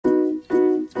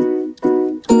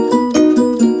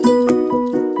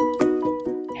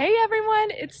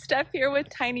Steph here with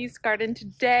Tiny's Garden.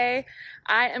 Today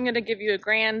I am going to give you a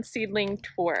grand seedling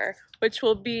tour, which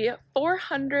will be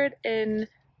 400 and,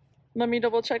 let me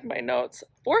double check my notes,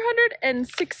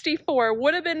 464,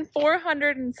 would have been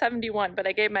 471, but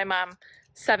I gave my mom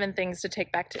 7 things to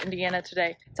take back to Indiana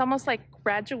today. It's almost like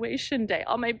graduation day.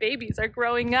 All my babies are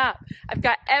growing up. I've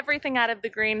got everything out of the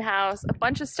greenhouse, a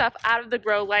bunch of stuff out of the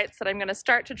grow lights that I'm going to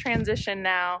start to transition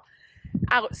now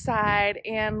outside,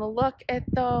 and look at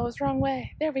those, wrong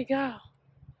way, there we go.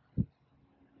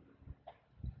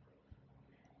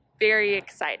 Very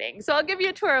exciting. So I'll give you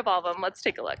a tour of all of them. Let's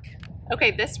take a look.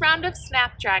 Okay, this round of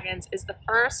Snapdragons is the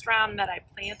first round that I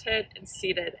planted and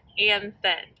seeded and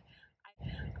thinned.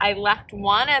 I left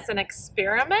one as an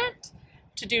experiment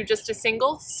to do just a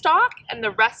single stalk, and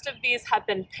the rest of these have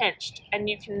been pinched, and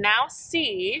you can now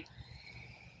see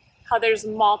how there's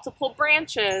multiple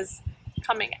branches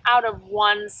coming out of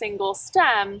one single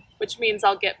stem, which means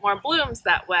I'll get more blooms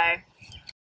that way.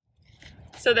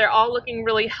 So they're all looking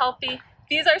really healthy.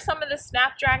 These are some of the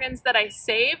Snapdragons that I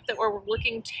saved that were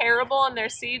looking terrible in their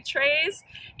seed trays,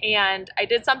 and I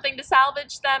did something to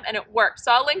salvage them and it worked.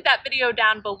 So I'll link that video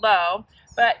down below,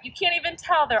 but you can't even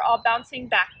tell, they're all bouncing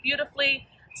back beautifully.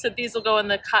 So these will go in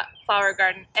the cut flower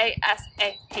garden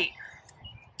ASAP.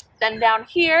 Then down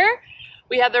here,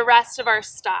 we have the rest of our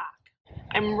stock.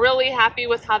 I'm really happy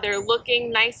with how they're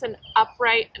looking, nice and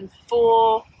upright and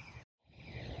full.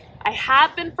 I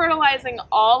have been fertilizing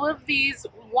all of these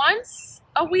once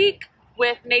a week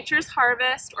with Nature's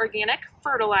Harvest organic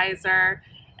fertilizer,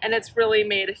 and it's really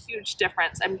made a huge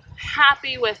difference. I'm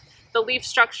happy with the leaf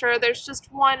structure. There's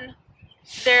just one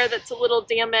there that's a little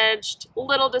damaged, a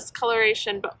little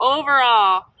discoloration, but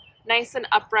overall, nice and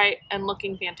upright and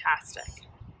looking fantastic.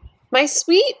 My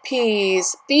sweet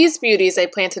peas, these beauties I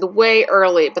planted way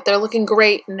early, but they're looking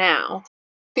great now.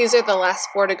 These are the last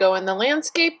 4 to go in the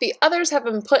landscape. The others have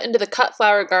been put into the cut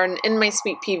flower garden in my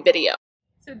sweet pea video.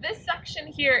 So this section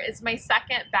here is my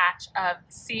second batch of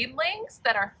seedlings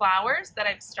that are flowers that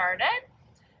I've started.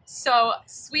 So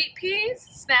sweet peas,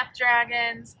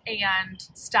 Snapdragons, and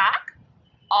stock,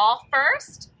 all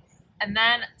first, and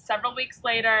then several weeks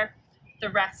later, the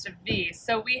rest of these.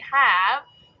 So we have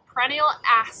perennial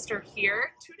aster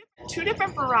here, two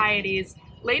different varieties.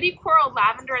 Lady Coral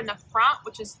Lavender in the front,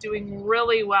 which is doing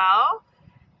really well.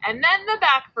 And then the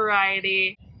back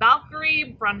variety,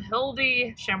 Valkyrie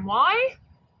Brunhilde Chamois,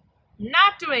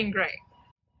 not doing great.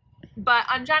 But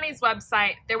on Johnny's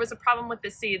website, there was a problem with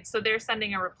the seeds, so they're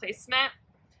sending a replacement.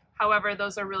 However,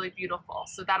 those are really beautiful,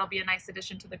 so that'll be a nice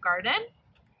addition to the garden.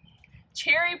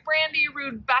 Cherry Brandy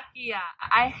Rudbeckia.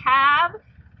 I have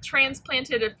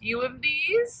transplanted a few of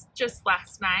these just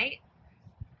last night.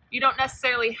 You don't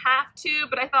necessarily have to,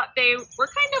 but I thought they were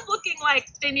kind of looking like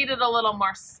they needed a little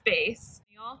more space.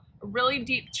 A really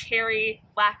deep cherry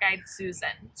black-eyed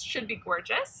Susan. Should be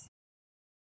gorgeous.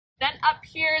 Then up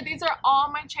here, these are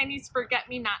all my Chinese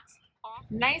forget-me-nots.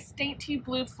 Nice dainty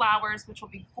blue flowers, which will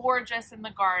be gorgeous in the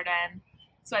garden.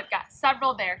 So I've got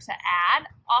several there to add.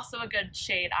 Also a good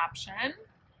shade option.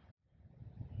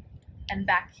 And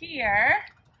back here,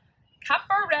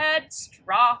 Copper Red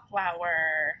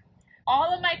Strawflower.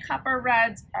 All of my Copper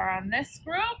Reds are on this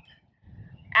group.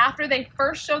 After they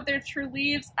first showed their true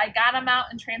leaves, I got them out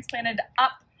and transplanted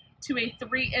up to a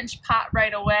 3-inch pot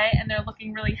right away, and they're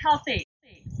looking really healthy.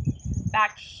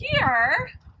 Back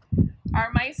here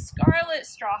are my Scarlet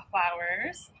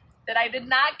Strawflowers that I did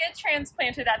not get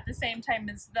transplanted at the same time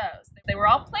as those. They were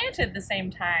all planted the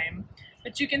same time,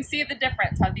 but you can see the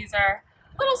difference, how these are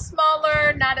a little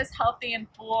smaller, not as healthy and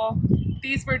full.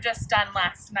 These were just done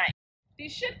last night.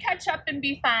 These should catch up and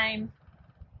be fine,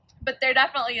 but there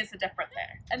definitely is a difference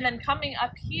there. And then coming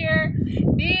up here,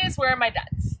 these were my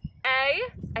duds. I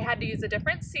had to use a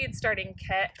different seed starting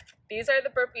kit. These are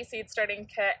the Burpee seed starting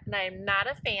kit, and I'm not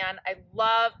a fan. I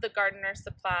love the Gardener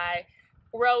Supply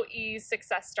Grow Ease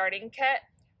Success starting kit,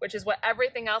 which is what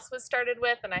everything else was started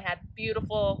with, and I had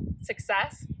beautiful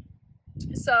success.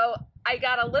 So I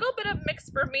got a little bit of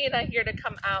mixed verbena here to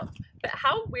come out, but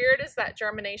how weird is that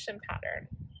germination pattern?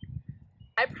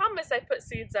 I promise I put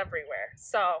seeds everywhere,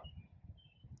 so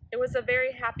it was a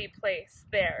very happy place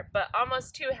there, but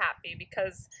almost too happy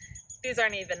because these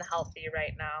aren't even healthy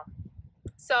right now.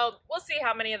 So we'll see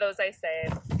how many of those I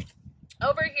save.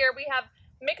 Over here we have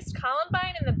mixed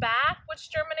columbine in the back,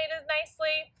 which germinated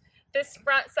nicely. This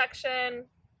front section,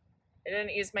 I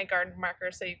didn't use my garden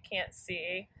marker so you can't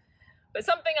see, but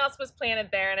something else was planted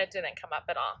there and it didn't come up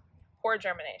at all. Poor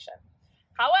germination.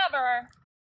 However,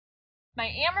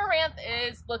 my amaranth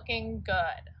is looking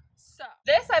good. So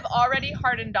this I've already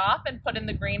hardened off and put in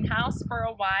the greenhouse for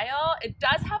a while. It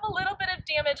does have a little bit of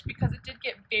damage because it did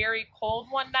get very cold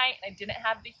one night and I didn't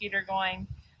have the heater going.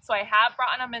 So I have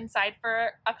brought them inside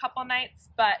for a couple nights,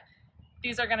 but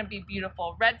these are gonna be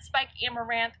beautiful. Red spike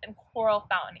amaranth and coral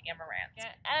fountain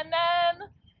amaranth. And then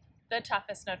the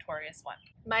toughest notorious one,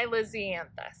 my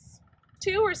Lisianthus.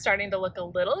 Two were starting to look a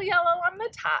little yellow on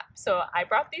the top, so I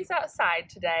brought these outside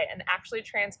today and actually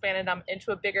transplanted them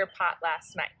into a bigger pot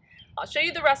last night. I'll show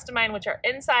you the rest of mine, which are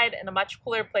inside in a much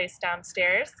cooler place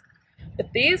downstairs.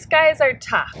 But these guys are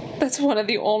tough. That's one of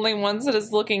the only ones that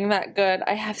is looking that good.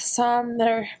 I have some that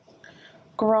are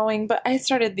growing, but I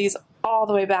started these all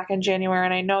the way back in January,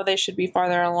 and I know they should be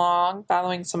farther along,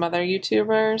 following some other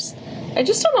YouTubers. I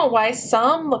just don't know why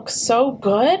some look so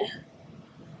good.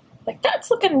 Like, that's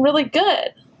looking really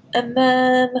good. And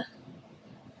then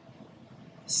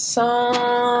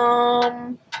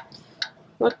some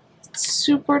look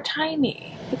super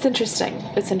tiny. It's interesting.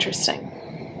 It's interesting.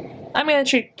 I'm gonna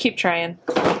keep trying.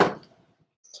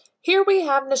 Here we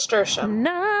have nasturtium.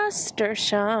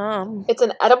 Nasturtium. It's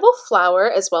an edible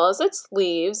flower as well as its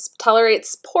leaves,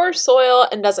 tolerates poor soil,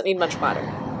 and doesn't need much water.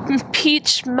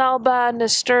 Peach Melba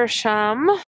nasturtium.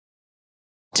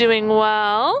 Doing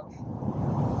well.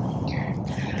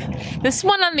 This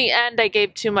one on the end I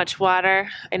gave too much water.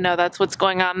 I know that's what's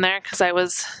going on there because I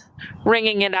was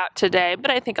wringing it out today,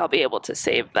 but I think I'll be able to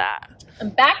save that.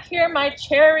 And back here, my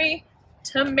cherry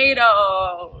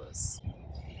tomatoes.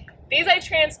 These I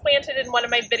transplanted in one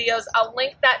of my videos. I'll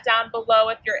link that down below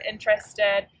if you're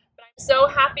interested. But I'm so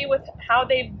happy with how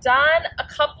they've done. A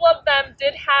couple of them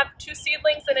did have 2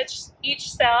 seedlings in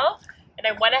each cell, and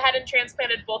I went ahead and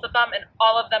transplanted both of them, and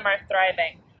all of them are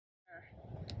thriving.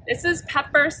 This is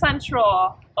Pepper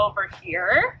Central over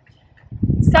here.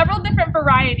 Several different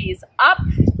varieties. Up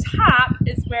top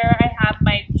is where I have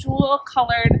my jewel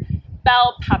colored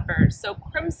bell peppers. So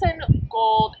crimson,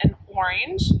 gold, and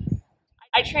orange.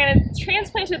 I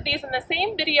transplanted these in the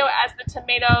same video as the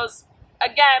tomatoes.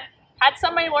 Again, had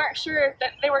some I weren't sure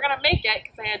that they were gonna make it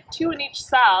because I had 2 in each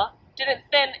cell. Didn't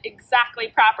thin exactly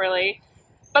properly.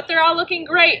 But they're all looking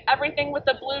great. Everything with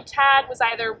the blue tag was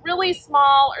either really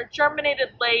small or germinated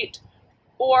late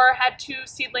or had 2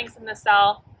 seedlings in the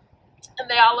cell, and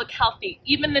they all look healthy.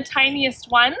 Even the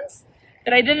tiniest ones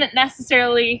that I didn't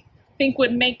necessarily think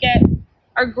would make it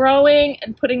are growing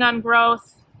and putting on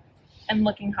growth and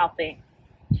looking healthy.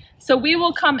 So we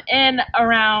will come in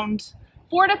around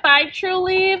 4 to 5 true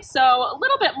leaves, so a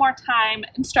little bit more time,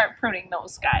 and start pruning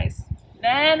those guys.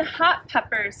 Then hot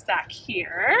peppers back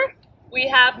here. We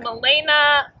have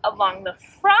Milena along the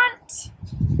front,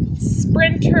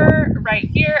 Sprinter right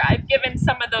here. I've given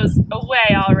some of those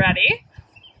away already,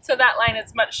 so that line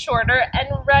is much shorter, and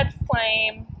Red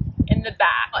Flame in the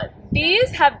back.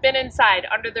 These have been inside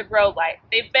under the grow light.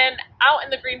 They've been out in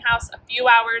the greenhouse a few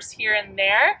hours here and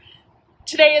there.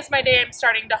 Today is my day I'm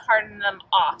starting to harden them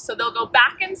off, so they'll go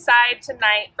back inside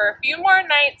tonight for a few more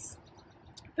nights,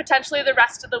 potentially the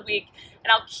rest of the week,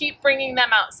 and I'll keep bringing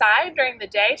them outside during the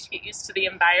day to get used to the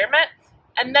environment,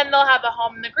 and then they'll have a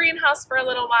home in the greenhouse for a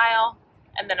little while,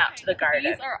 and then out to the garden.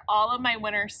 These are all of my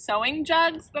winter sowing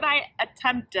jugs that I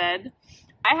attempted.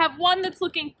 I have one that's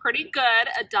looking pretty good,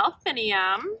 a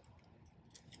delphinium.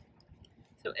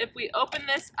 So if we open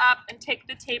this up and take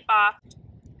the tape off,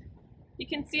 you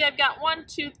can see I've got 1,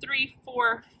 2, 3,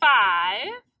 4, 5.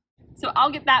 So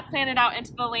I'll get that planted out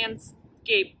into the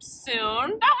landscape soon.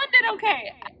 That one did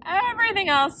okay. Everything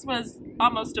else was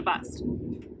almost a bust.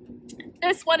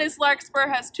 This one is Larkspur,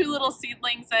 has 2 little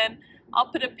seedlings in. I'll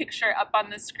put a picture up on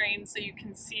the screen so you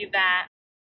can see that.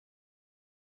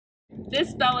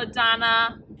 This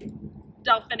Belladonna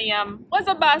delphinium was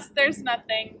a bust, there's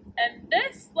nothing. And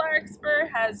this Larkspur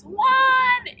has 1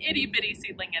 itty bitty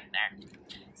seedling in there.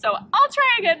 So I'll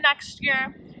try again next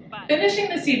year. But finishing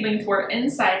the seedlings, we're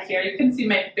inside here. You can see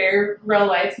my bare grow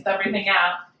lights with everything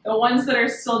out. The ones that are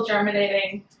still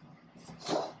germinating,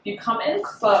 you come in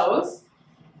close.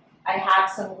 I have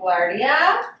some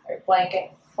Glardia, or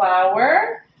blanket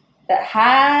flower, that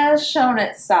has shown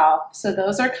itself. So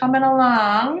those are coming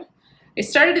along. I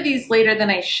started these later than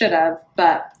I should have,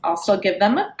 but I'll still give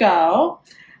them a go.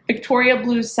 Victoria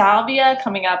Blue Salvia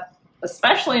coming up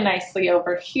especially nicely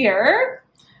over here.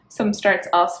 Some starts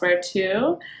elsewhere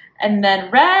too. And then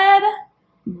Red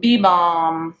Bee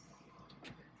Balm.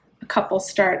 A couple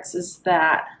starts is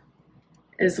that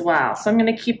as well. So I'm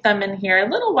going to keep them in here a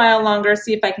little while longer,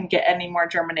 see if I can get any more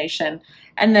germination,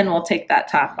 and then we'll take that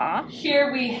top off.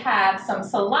 Here we have some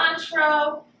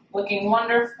cilantro, looking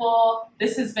wonderful.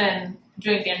 This has been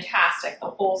doing fantastic the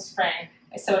whole spring.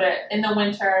 I sowed it in the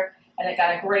winter and it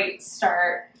got a great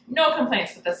start. No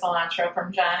complaints with the cilantro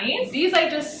from Johnny's. These I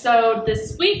just sowed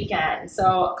this weekend,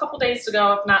 so a couple days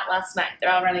ago, if not last night. They're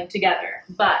all running together.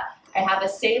 But I have a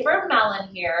savor melon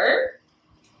here.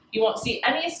 You won't see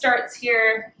any starts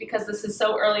here because this is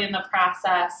so early in the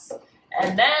process.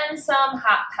 And then some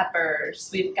hot peppers.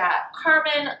 We've got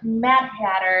Carmen, Mad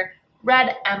Hatter,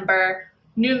 Red Ember,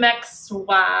 New Mex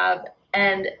Suave,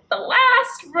 and the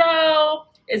last row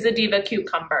is a Diva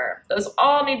Cucumber. Those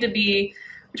all need to be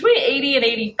between 80 and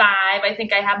 85. I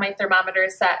think I have my thermometer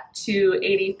set to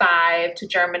 85 to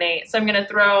germinate. So I'm gonna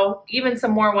throw even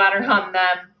some more water on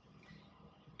them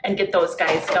and get those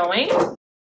guys going.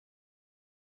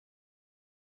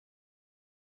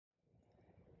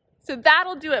 So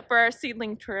that'll do it for our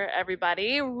seedling tour,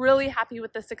 everybody. Really happy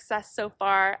with the success so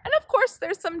far. And of course,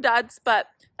 there's some duds, but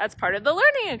that's part of the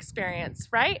learning experience,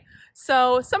 right?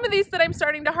 So some of these that I'm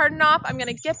starting to harden off, I'm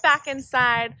gonna get back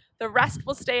inside. The rest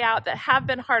will stay out that have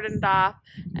been hardened off,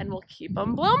 and we'll keep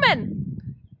them blooming.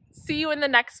 See you in the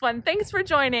next one. Thanks for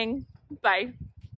joining. Bye.